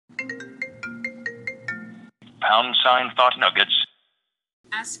# Thought Nuggets.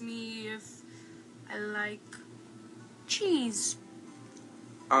 Ask me if I like cheese.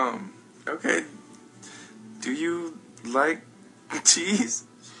 Okay. Do you like cheese?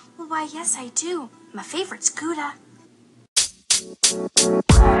 Well, why, yes, I do. My favorite's Gouda.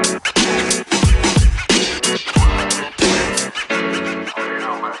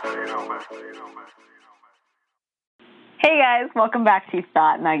 Hey guys, welcome back to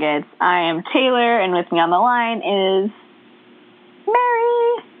Thought Nuggets. I am Taylor, and with me on the line is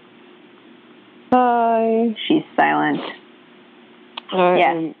Mary. Hi. She's silent.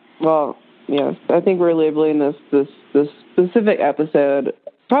 Yes. Well, yes. I think we're labeling this specific episode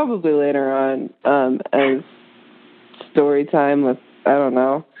probably later on as story time with, I don't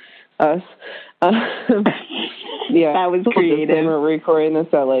know, us. Yeah, that was creative. We're recording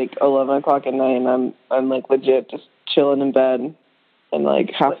this at like 11 o'clock at night, and I'm like legit just chilling in bed and like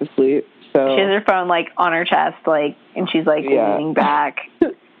half asleep. So she has her phone like on her chest, like, and she's like leaning back.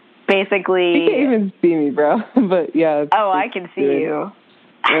 Basically, you can't even see me, bro. But yeah. Oh, I can see you.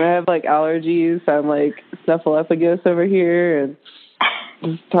 And I have like allergies. I'm like snuffleupagus over here, and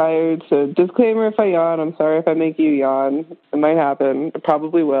just tired. So disclaimer: if I yawn, I'm sorry if I make you yawn. It might happen. It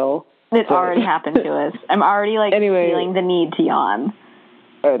probably will. It already happened to us. I'm already like feeling the need to yawn.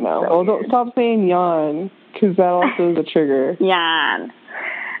 I know. Well, don't stop saying yawn, because that also is a trigger. Yawn.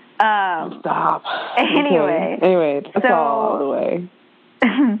 Stop. Anyway. Okay. Anyway, that's all out of the way.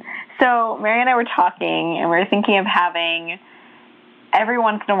 So Mary and I were talking, and we were thinking of having every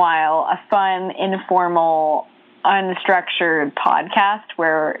once in a while a fun, informal, unstructured podcast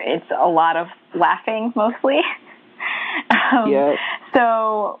where it's a lot of laughing mostly.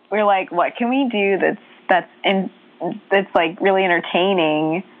 So we're like, what can we do that's like really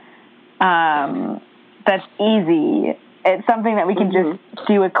entertaining, that's easy? It's something that we can just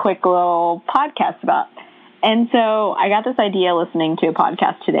do a quick little podcast about. And so I got this idea listening to a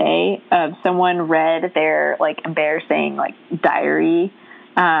podcast today of someone read their like embarrassing like diary,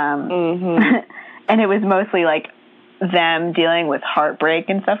 and it was mostly like them dealing with heartbreak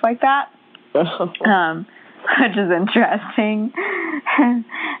and stuff like that. Which is interesting.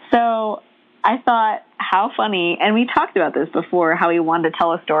 So I thought, how funny, and we talked about this before, how he wanted to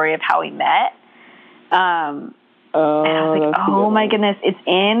tell a story of how we met. And I was like, oh my goodness,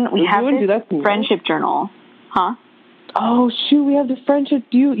 we have this friendship journal. Huh? Oh shoot, we have the friendship.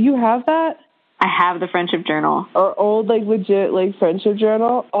 Do you have that? I have the friendship journal. Our old like legit like friendship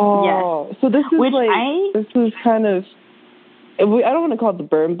journal. Oh, yes. So this is this was kind of. I don't want to call it the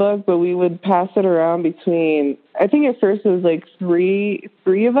burn book, but we would pass it around between, I think at first it was like three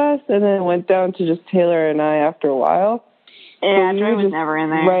of us, and then it went down to just Taylor and I after a while. Yeah, Joy was never in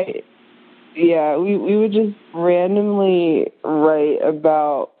there. Right. Yeah, we would just randomly write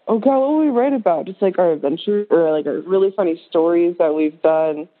about, oh God, what would we write about? Just like our adventures or like our really funny stories that we've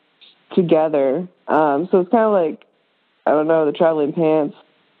done together. So it's kind of like, I don't know, the Traveling Pants,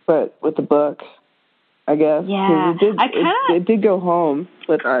 but with the book. I guess. Yeah. It did go home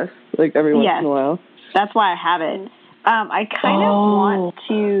with us, like every once in a while. That's why I have it. I kind of want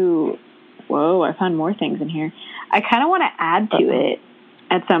to, I found more things in here. I kind of want to add to it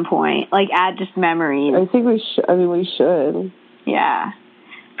at some point, like add just memories. I think we should. Yeah.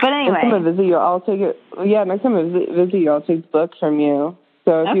 But anyway. Next time I visit you, I'll take it. Yeah, next time I visit you, I'll take the book from you.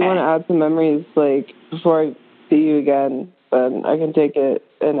 So if you want to add some memories, like, before I see you again, then I can take it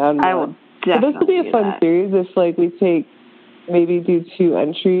and add more. I will. So this will be a fun series if, like, we do 2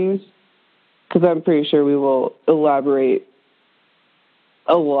 entries, because I'm pretty sure we will elaborate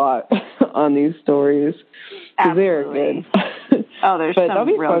a lot on these stories, because they are good. Oh, there's but some that'll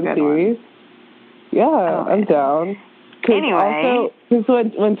be real fun good series. ones. Yeah, I'm down. Anyway. Because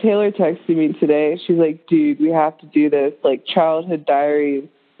when Taylor texted me today, she's like, dude, we have to do this, like, childhood diaries,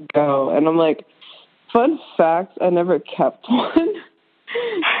 go. And I'm like, fun fact, I never kept one.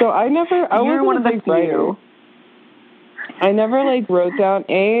 So I wasn't one of the few. Writer. I never like wrote down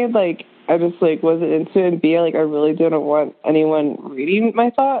I just like wasn't into it, and B, like I really didn't want anyone reading my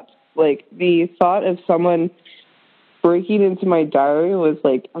thoughts. Like the thought of someone breaking into my diary was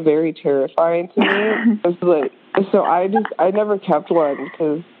like very terrifying to me. So I never kept one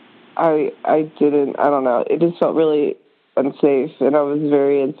because I don't know. It just felt really unsafe, and I was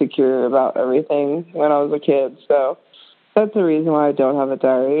very insecure about everything when I was a kid. So that's the reason why I don't have a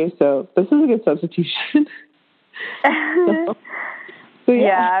diary. So this is a good substitution. so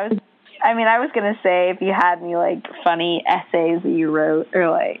yeah. I was gonna say if you had any like funny essays that you wrote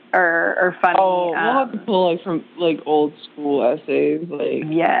or funny. Oh, we'll have to pull like from like old school essays. Like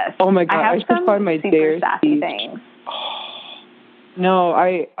yes. Oh my God, I should find my Dare speech. Things. No,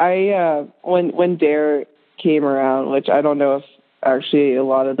 I when Dare came around, which I don't know if actually a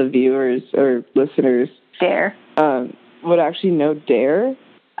lot of the viewers or listeners Dare would actually know Dare.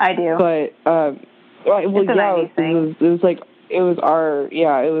 I do. But it was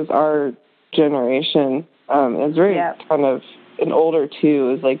our generation. It was very kind of an older too.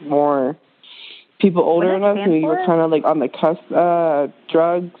 It was like more people older than us who were kind of like on the cusp,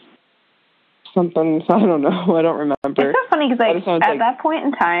 drugs, something. I don't know. I don't remember. It's so funny because at that point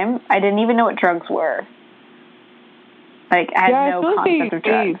in time, I didn't even know what drugs were. Like, I had no concept of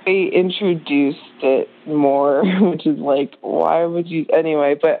drugs. They introduced it more, which is like, why would you?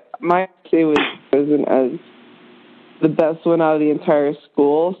 Anyway, but my essay was chosen as the best one out of the entire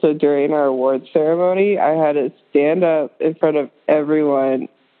school. So during our awards ceremony, I had to stand up in front of everyone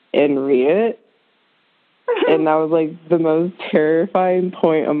and read it. And that was like the most terrifying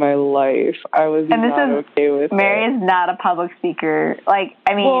point of my life. I was okay with Mary it. is not a public speaker. Like,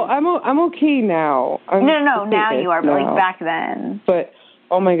 I mean, well, I'm okay now. No. Now you are, but like back then. But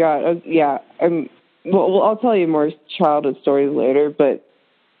oh my god, yeah. Well, I'll tell you more childhood stories later. But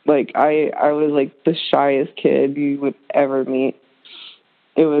like, I was like the shyest kid you would ever meet.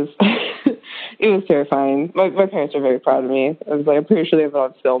 It was it was terrifying. My parents are very proud of me. I was like, I'm pretty sure they have it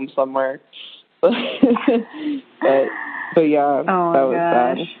on film somewhere. but yeah, that was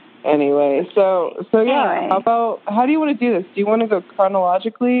bad. Anyway, so yeah. How do you want to do this? Do you want to go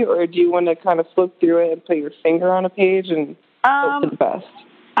chronologically, or do you want to kind of flip through it and put your finger on a page and hope for the best?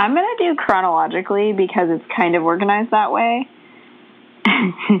 I'm gonna do chronologically because it's kind of organized that way.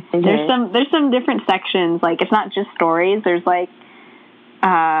 Okay. There's some different sections. Like, it's not just stories. There's like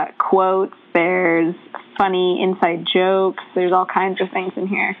quotes. There's funny inside jokes. There's all kinds of things in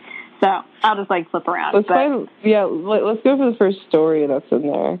here. So I'll just like flip around. Let's go for the first story that's in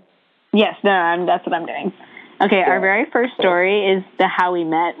there. Yes, that's what I'm doing. Okay, yeah. Our very first story is the How We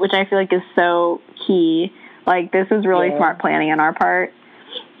Met, which I feel like is so key. Like, this is really smart planning on our part.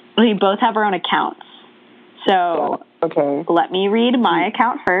 We both have our own accounts. So let me read my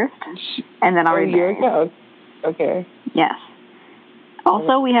account first, and then I'll read your account. Okay. Yes.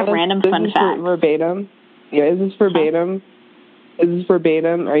 Also, we have random fun facts. Verbatim? Yeah, is this verbatim? Is this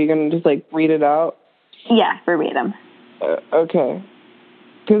verbatim? Are you going to just, like, read it out? Yeah, verbatim. Okay.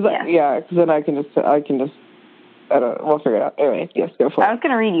 Because then I can just, I don't know, we'll figure it out. Anyway, yes, go for it. I was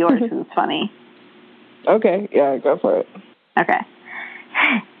going to read yours because it's funny. Okay, yeah, go for it. Okay.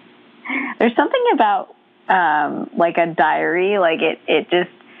 There's something about, like, a diary, like, it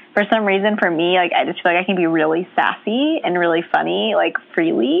just, for some reason, for me, like, I just feel like I can be really sassy and really funny, like,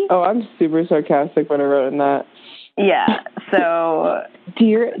 freely. Oh, I'm super sarcastic when I wrote in that. Yeah, so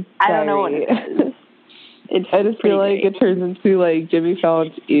dear diary. I don't know what it is. I just feel like it turns into like Jimmy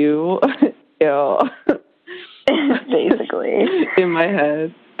Fallon's ew. Basically. In my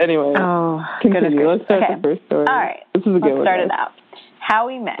head. Anyway. Oh, continue. Let's start the first story. All right. This is a good one. Let's start it out. How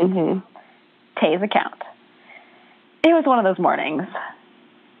We Met. Mm-hmm. Tay's account. It was one of those mornings.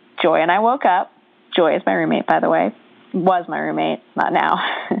 Joy and I woke up. Joy is my roommate, by the way. Was my roommate, not now.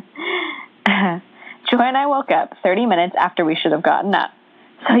 Joy and I woke up 30 minutes after we should have gotten up,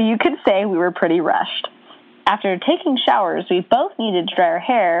 so you could say we were pretty rushed. After taking showers, we both needed to dry our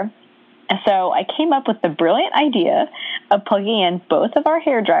hair, and so I came up with the brilliant idea of plugging in both of our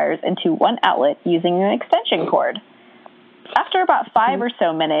hair dryers into one outlet using an extension cord. After about 5 or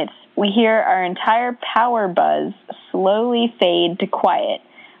so minutes, we hear our entire power buzz slowly fade to quiet,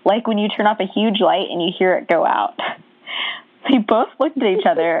 like when you turn off a huge light and you hear it go out. We both looked at each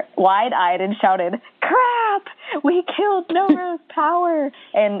other, wide-eyed, and shouted, "Crap! We killed No-Ro's power!"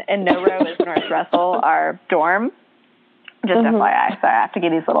 And No-Ro is North Russell, our dorm. Just FYI. So I have to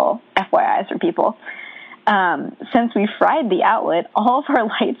give these little FYIs for people. Since we fried the outlet, all of our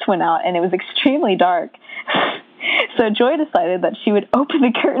lights went out, and it was extremely dark. So Joy decided that she would open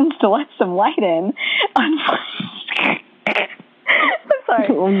the curtains to let some light in. I'm sorry.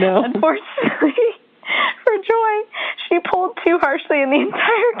 Oh, no. Unfortunately, for Joy, she pulled too harshly and the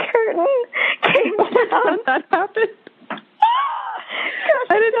entire curtain came down. That happened? Gosh,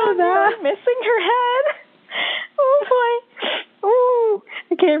 I didn't know that. Missing her head. Oh, boy. Ooh,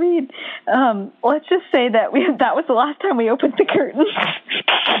 I can't read. Let's just say that that was the last time we opened the curtains.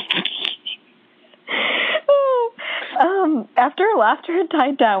 After our laughter had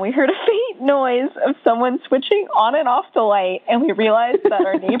died down, we heard a faint noise of someone switching on and off the light, and we realized that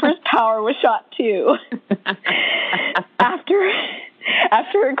our neighbor's power was shot too. After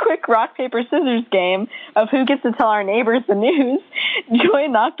a quick rock, paper, scissors game of who gets to tell our neighbors the news, Joy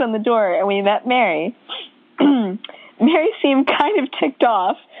knocked on the door, and we met Mary. Mary seemed kind of ticked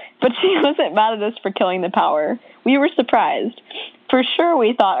off, but she wasn't mad at us for killing the power. We were surprised. For sure,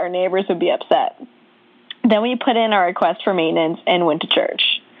 we thought our neighbors would be upset. Then we put in our request for maintenance and went to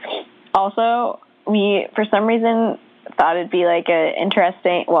church. Also, we, for some reason, thought it'd be like a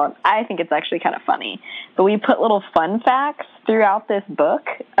interesting, well, I think it's actually kind of funny, but we put little fun facts throughout this book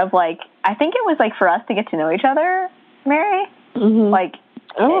of like, I think it was like for us to get to know each other, Mary. Mm-hmm. Like,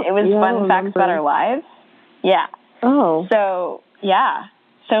 it was fun facts about our lives. Yeah. Oh. So, yeah.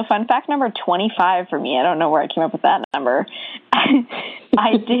 So fun fact number 25 for me, I don't know where I came up with that number.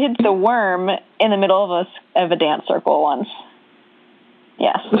 I did the worm in the middle of a dance circle once.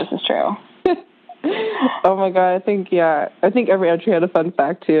 Yes, this is true. Oh my God, I think every entry had a fun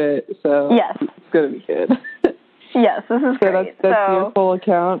fact to it, so yes. It's going to be good. Yes, this is great. That's your full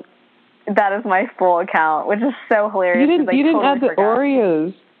account? That is my full account, which is so hilarious. You didn't add the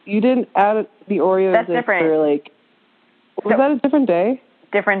Oreos. You didn't add the Oreos. That's different. Was that a different day?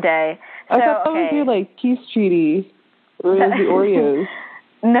 Different day. I thought that was your peace treaty. Or was the Oreos?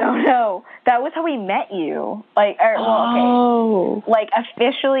 No. That was how we met you.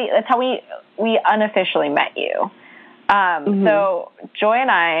 Officially, that's how we unofficially met you. So Joy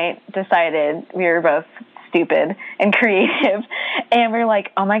and I decided, we were both stupid and creative, and we were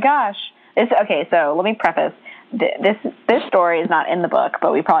like, oh my gosh. So let me preface. This story is not in the book,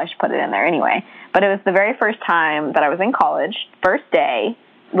 but we probably should put it in there anyway. But it was the very first time that I was in college, first day,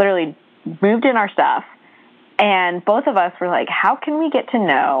 literally moved in our stuff, and both of us were like, how can we get to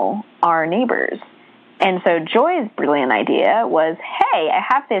know our neighbors? And so Joy's brilliant idea was, hey, I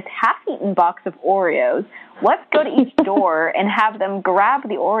have this half-eaten box of Oreos. Let's go to each door and have them grab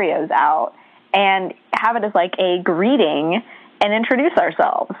the Oreos out and have it as like a greeting and introduce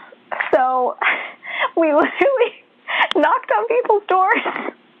ourselves. So we literally knocked on people's doors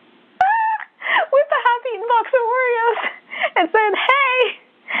with the half-eaten box of Oreos and said, hey,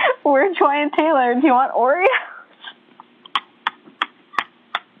 we're Joy and Taylor. Do you want Oreos?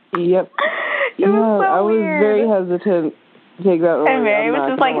 Yep. It was so I was weird. very hesitant to take that Oreo. And Mary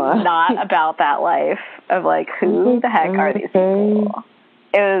was just not about that life of who the heck are these people?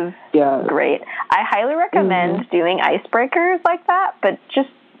 It was great. I highly recommend doing icebreakers like that, but just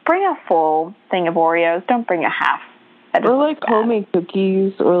bring a full thing of Oreos. Don't bring a half. Or homemade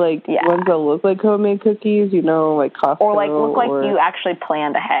cookies, or ones that look like homemade cookies, like Costco. Or look like you actually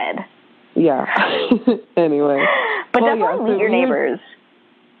planned ahead. Yeah. Anyway. But definitely meet your neighbors.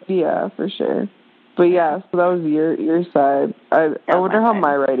 Yeah, for sure. But so that was your side. I wonder how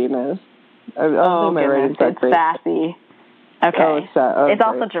my writing is. I don't think my writing's that great. It's sassy. Okay. Oh, it's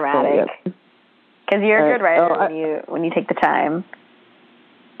also dramatic. Because you're a good writer when you take the time.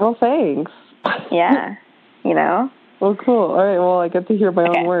 Well, thanks. Yeah. Well, cool. All right. Well, I get to hear my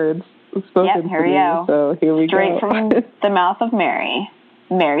own words spoken here we to go. me. So here we Straight go. from the mouth of Mary's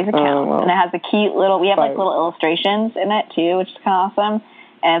account. And it has a cute little, we have little illustrations in it too, which is kind of awesome.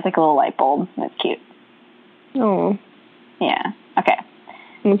 And it's like a little light bulb. It's cute. Oh. Yeah. Okay.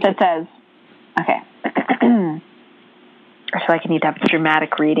 So it says, okay. I feel like I need to have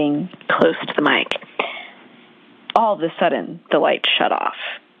dramatic reading close to the mic. All of a sudden, the light shut off.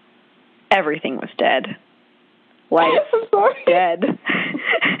 Everything was dead. Lights dead.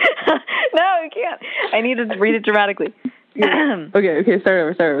 No, I can't. I need to read it dramatically. Okay.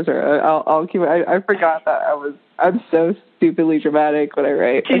 Start over. I'll keep it. I forgot that I'm so stupidly dramatic when I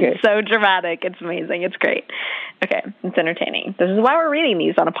write. She's so dramatic. It's amazing. It's great. Okay. It's entertaining. This is why we're reading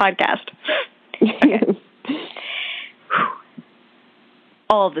these on a podcast. Okay.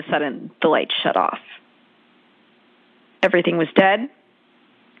 All of a sudden, the lights shut off. Everything was dead.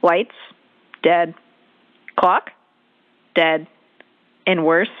 Lights, dead. Clock, dead. And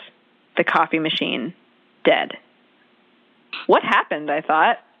worse, the coffee machine, dead. What happened, I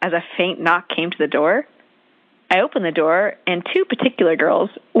thought, as a faint knock came to the door? I opened the door, and two particular girls,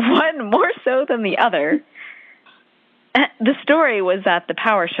 one more so than the other. The story was that the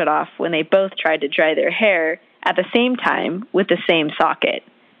power shut off when they both tried to dry their hair at the same time with the same socket.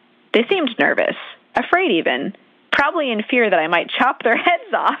 They seemed nervous, afraid even, probably in fear that I might chop their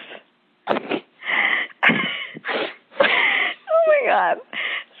heads off. Oh my God.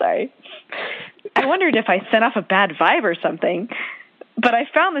 Sorry. I wondered if I sent off a bad vibe or something, but I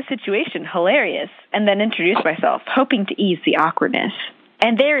found the situation hilarious and then introduced myself, hoping to ease the awkwardness.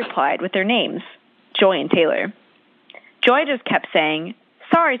 And they replied with their names, Joy and Taylor. Joy just kept saying,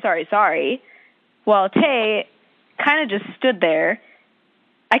 sorry, while Tay kind of just stood there.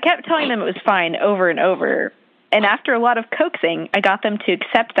 I kept telling them it was fine over and over, and after a lot of coaxing, I got them to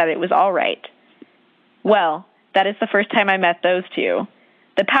accept that it was all right. Well, that is the first time I met those two.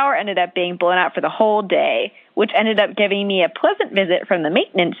 The power ended up being blown out for the whole day, which ended up giving me a pleasant visit from the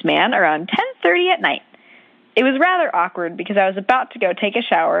maintenance man around 10:30 at night. It was rather awkward because I was about to go take a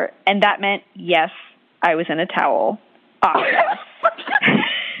shower, and that meant, yes, I was in a towel. Oxos.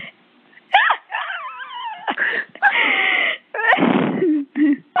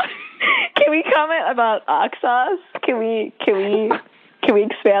 Can we comment about Oxos? Can we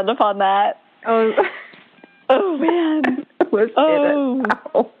expand upon that? Oh man. Was in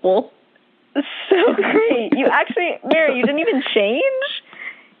a towel. So great. You actually, Mary, you didn't even change?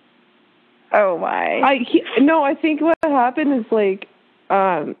 Oh my. I think what happened is like,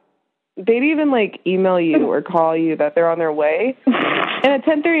 they'd even like email you or call you that they're on their way. And at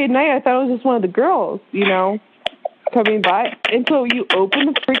 10:30 at night, I thought it was just one of the girls, coming by. And so you open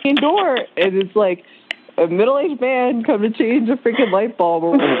the freaking door, and it's like a middle-aged man come to change a freaking light bulb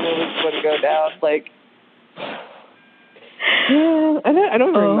or whatever was going to go down. Like, yeah, I don't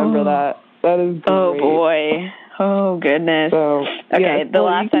even remember that. That is great. Oh boy. Oh goodness. So, okay, the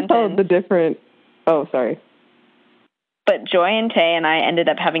last you can tell sentence. the different. Oh, sorry. But Joy and Tay and I ended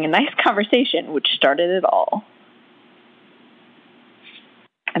up having a nice conversation, which started it all.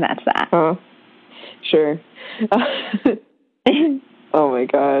 And that's that. Sure. Oh my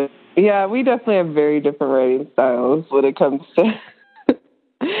god. Yeah, we definitely have very different writing styles when it comes to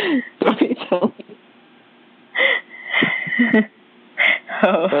storytelling.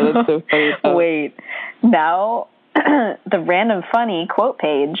 That's so funny. Wait. Now, the random funny quote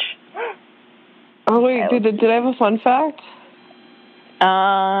page. Oh wait, did I have a fun fact?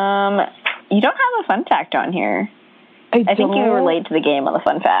 You don't have a fun fact on here. I think you were late to the game on the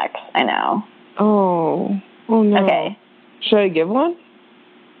fun facts. I know. Oh no. Okay. Should I give one?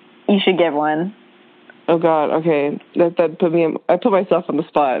 You should give one. Oh God. Okay. That put me. I put myself on the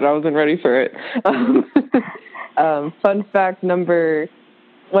spot, and I wasn't ready for it. Fun fact number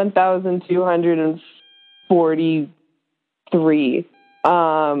 1,243.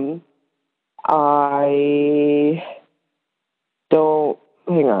 I don't.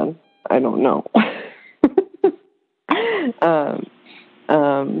 Hang on. I don't know.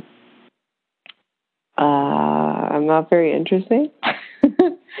 I'm not very interesting.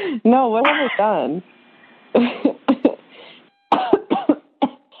 No, what have I done?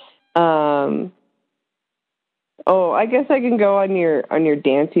 Oh, I guess I can go on your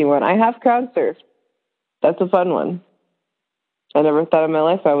dancing one. I have crowd surfed. That's a fun one. I never thought in my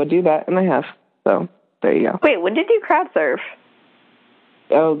life I would do that, and I have. So there you go. Wait, when did you crowd surf?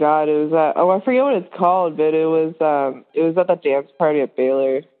 Oh God, it was I forget what it's called, but it was at the dance party at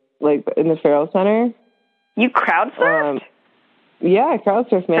Baylor, like in the Farrell Center. You crowd surfed? Yeah, I crowd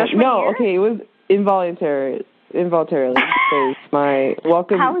surfed, man. Freshman year? Okay, it was involuntarily because my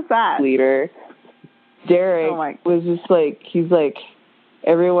welcome leader, Derek, was just like, he's like,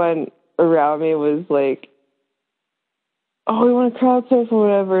 everyone around me was like, oh, we want to crowd surf or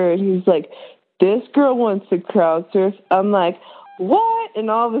whatever, and he's like, this girl wants to crowd surf. I'm like, what? And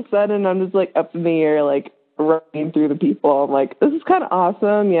all of a sudden, I'm just like up in the air, like running through the people. I'm like, this is kind of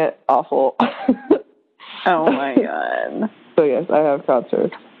awesome yet awful. Oh my God. So yes, I have crowd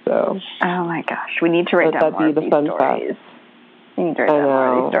surf. So. Oh my gosh, we need to write down more of these stories. We need to write down more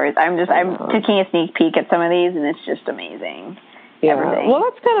of these stories. I'm taking a sneak peek at some of these, and it's just amazing. Yeah. Everything. Well,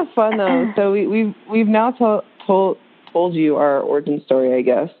 that's kind of fun though. So we've now told you our origin story, I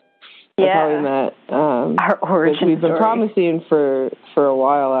guess. That's how we met. Our origin story. We've been promising for a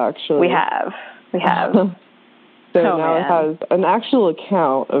while, actually. We have. So now it has an actual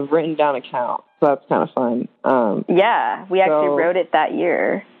account, a written down account. So that's kind of fun. Yeah, we actually wrote it that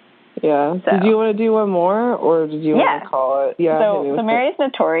year. Yeah. So. Did you want to do one more, or did you want to call it? Yeah. So Mary's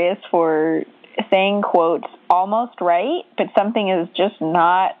notorious for saying quotes almost right, but something is just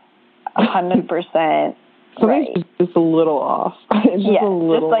not 100%. Something's just a little off. It's just a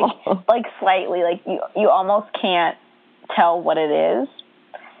little off. Like slightly, like you almost can't tell what it is.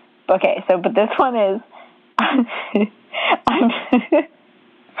 Okay, but this one is, I'm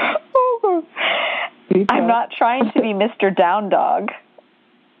not trying to be Mr. Down Dog.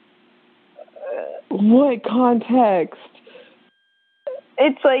 What context?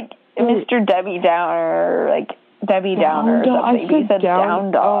 It's like Mr. Debbie Downer, like Debbie Downer or something. He said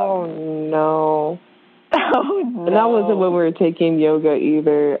down dog. Oh no. Oh no. And that wasn't when we were taking yoga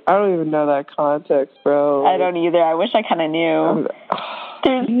either. I don't even know that context, bro. I don't either. I wish I kind of knew.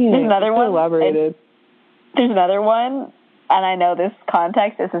 There's another one. Elaborated. There's another one, and I know this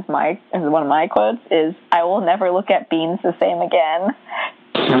context. This is one of my quotes. Is I will never look at beans the same again.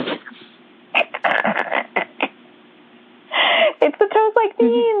 It's the toes like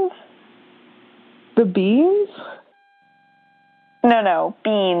beans. The beans? No,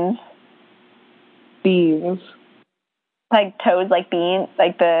 beans. Beans. Like toes like beans,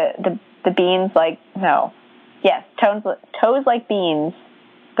 like the beans like, no. Yes, toes like beans.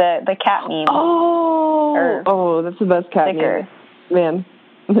 The cat meme. Oh, that's the best cat sticker. meme.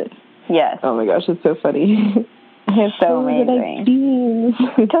 Man. Yes. Oh my gosh, it's so funny. It's so amazing.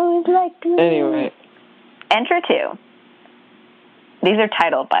 Anyway. Enter 2. These are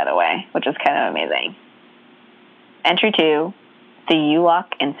titled, by the way, which is kind of amazing. Entry 2, the ULOC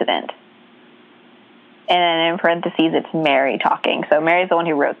incident. And then in parentheses, it's Mary talking. So Mary's the one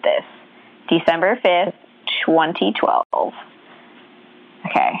who wrote this. December 5th, 2012.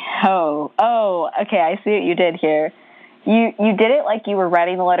 Okay. Oh, okay, I see what you did here. You did it like you were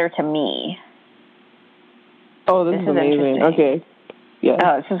writing the letter to me. Oh, this is amazing. Okay. Yeah.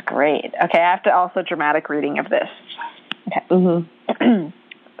 Oh, this is great. Okay, I have to also dramatic reading of this. Okay. Mm-hmm.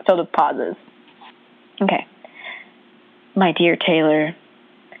 So the pauses. Okay. My dear Taylor,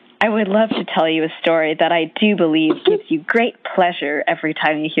 I would love to tell you a story that I do believe gives you great pleasure every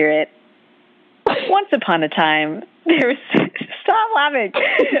time you hear it. Once upon a time, there was... Stop laughing!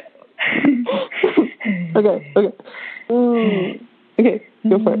 Okay. Okay,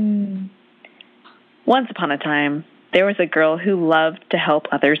 go for it. Once upon a time, there was a girl who loved to help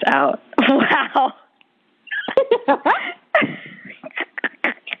others out. Wow!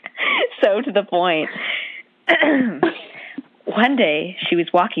 So to the point. One day, she was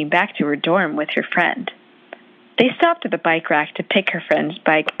walking back to her dorm with her friend. They stopped at the bike rack to pick her friend's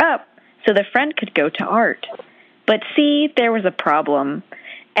bike up so the friend could go to art. But see, there was a problem.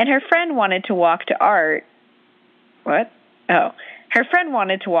 And her friend wanted to walk to art. What? Oh. Her friend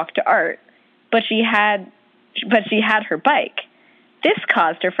wanted to walk to art, but she had her bike. This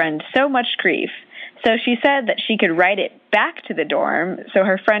caused her friend so much grief. So she said that she could ride it back to the dorm so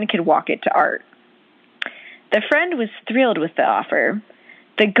her friend could walk it to art. The friend was thrilled with the offer.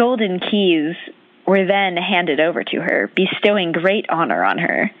 The golden keys were then handed over to her, bestowing great honor on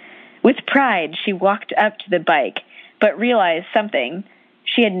her. With pride, she walked up to the bike, but realized something.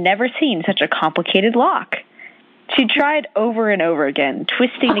 She had never seen such a complicated lock. She tried over and over again,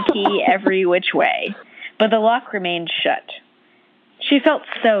 twisting the key every which way, but the lock remained shut. She felt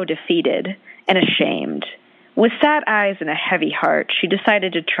so defeated and ashamed. With sad eyes and a heavy heart, she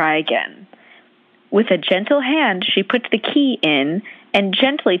decided to try again. With a gentle hand, she put the key in and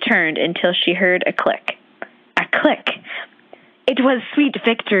gently turned until she heard a click. A click. It was sweet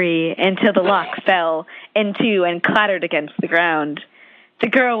victory until the lock fell in two and clattered against the ground. The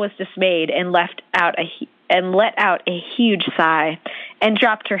girl was dismayed and let out a huge sigh and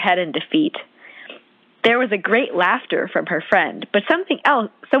dropped her head in defeat. There was a great laughter from her friend, but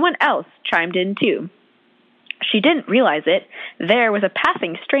someone else chimed in too. She didn't realize it. There was a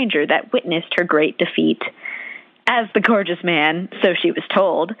passing stranger that witnessed her great defeat. As the gorgeous man, so she was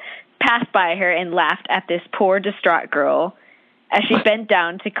told, passed by her and laughed at this poor, distraught girl as she bent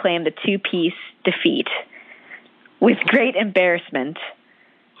down to claim the two-piece defeat. With great embarrassment,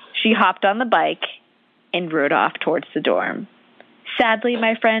 she hopped on the bike and rode off towards the dorm. Sadly,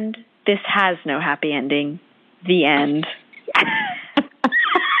 my friend, this has no happy ending. The end.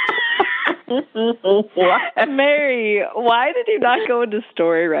 Mary, why did you not go into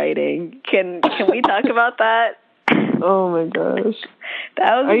story writing? Can we talk about that? Oh my gosh.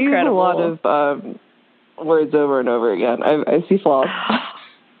 That was incredible. I use a lot of words over and over again. I see flaws.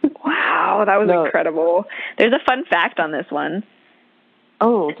 Wow, that was incredible. There's a fun fact on this one.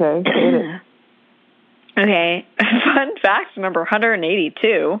 Oh, okay. Okay, fun fact number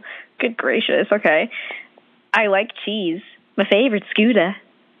 182. Good gracious, okay. I like cheese. My favorite's Gouda.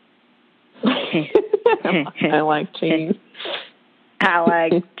 I like cheese. I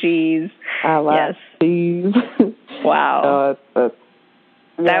like cheese. I like cheese. Wow. That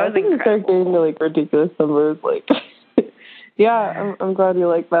was incredible. Start getting to like ridiculous numbers. Like, yeah, I'm glad you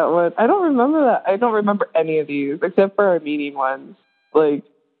like that one. I don't remember that. I don't remember any of these except for our meeting ones. Like,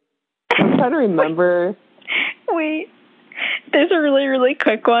 I'm trying to remember. Wait, there's a really, really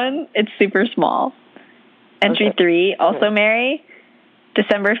quick one. It's super small. Entry 3, also Mary.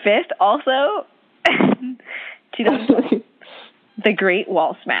 December 5th, also 2020. The Great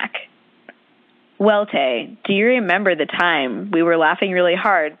Wall Smack. Well, Tay, do you remember the time we were laughing really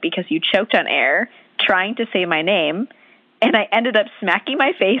hard because you choked on air trying to say my name, and I ended up smacking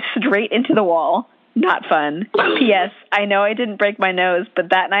my face straight into the wall? Not fun. P.S. I know I didn't break my nose, but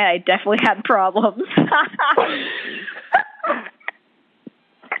that night I definitely had problems.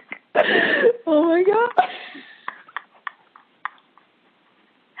 Oh my god.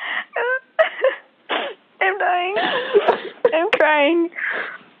 I'm dying. I'm crying.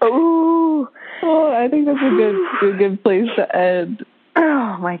 Oh, I think that's a good place to end.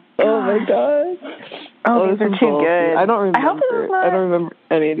 Oh my god. Oh my god. Oh, these are too good. I don't remember. I hope this is not... I don't remember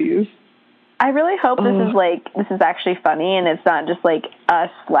any of these. I really hope this is actually funny and it's not just like us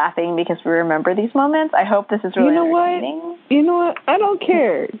laughing because we remember these moments. I hope this is really entertaining. You know what? I don't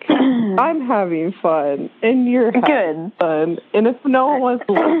care. 'Cause I'm having fun and you're having fun. And if no one wants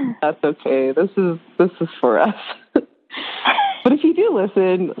to listen, that's okay. This is for us. But if you do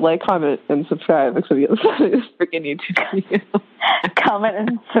listen, like, comment, and subscribe because we have this freaking YouTube video. Comment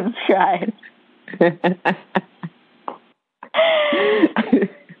and subscribe.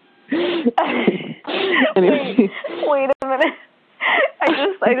 Anyway. Wait a minute. I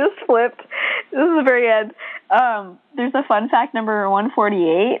just flipped. This is the very end. There's a fun fact number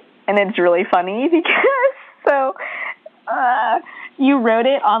 148, and it's really funny because you wrote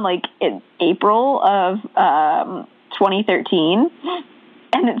it on like in April of 2013,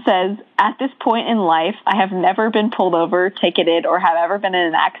 and it says, "At this point in life, I have never been pulled over, ticketed, or have ever been in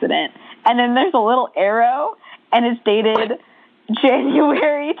an accident." And then there's a little arrow, and it's dated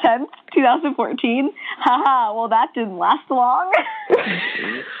January 10th, 2014. Haha, well, that didn't last long.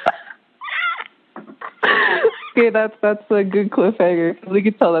 Okay, that's a good cliffhanger. We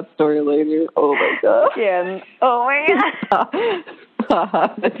could tell that story later. Oh my god. Yeah. Oh my god.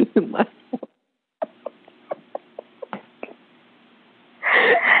 That didn't last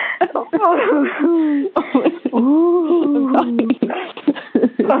All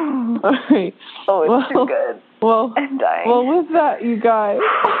right. Oh, it's too good. Well, I'm dying. Well, with that, you guys,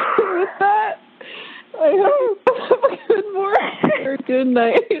 with that, I hope you have a good morning or good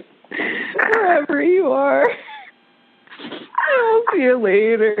night, wherever you are. I'll see you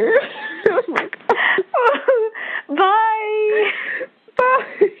later. Oh my God. Bye.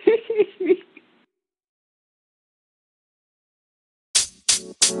 Bye.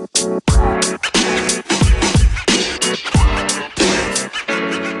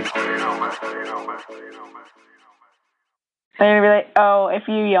 They're gonna be like, oh, if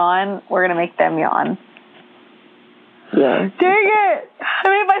you yawn, we're gonna make them yawn. Yeah. Dang it! I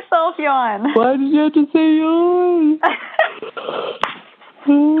made myself yawn. Why did you have to say yawn?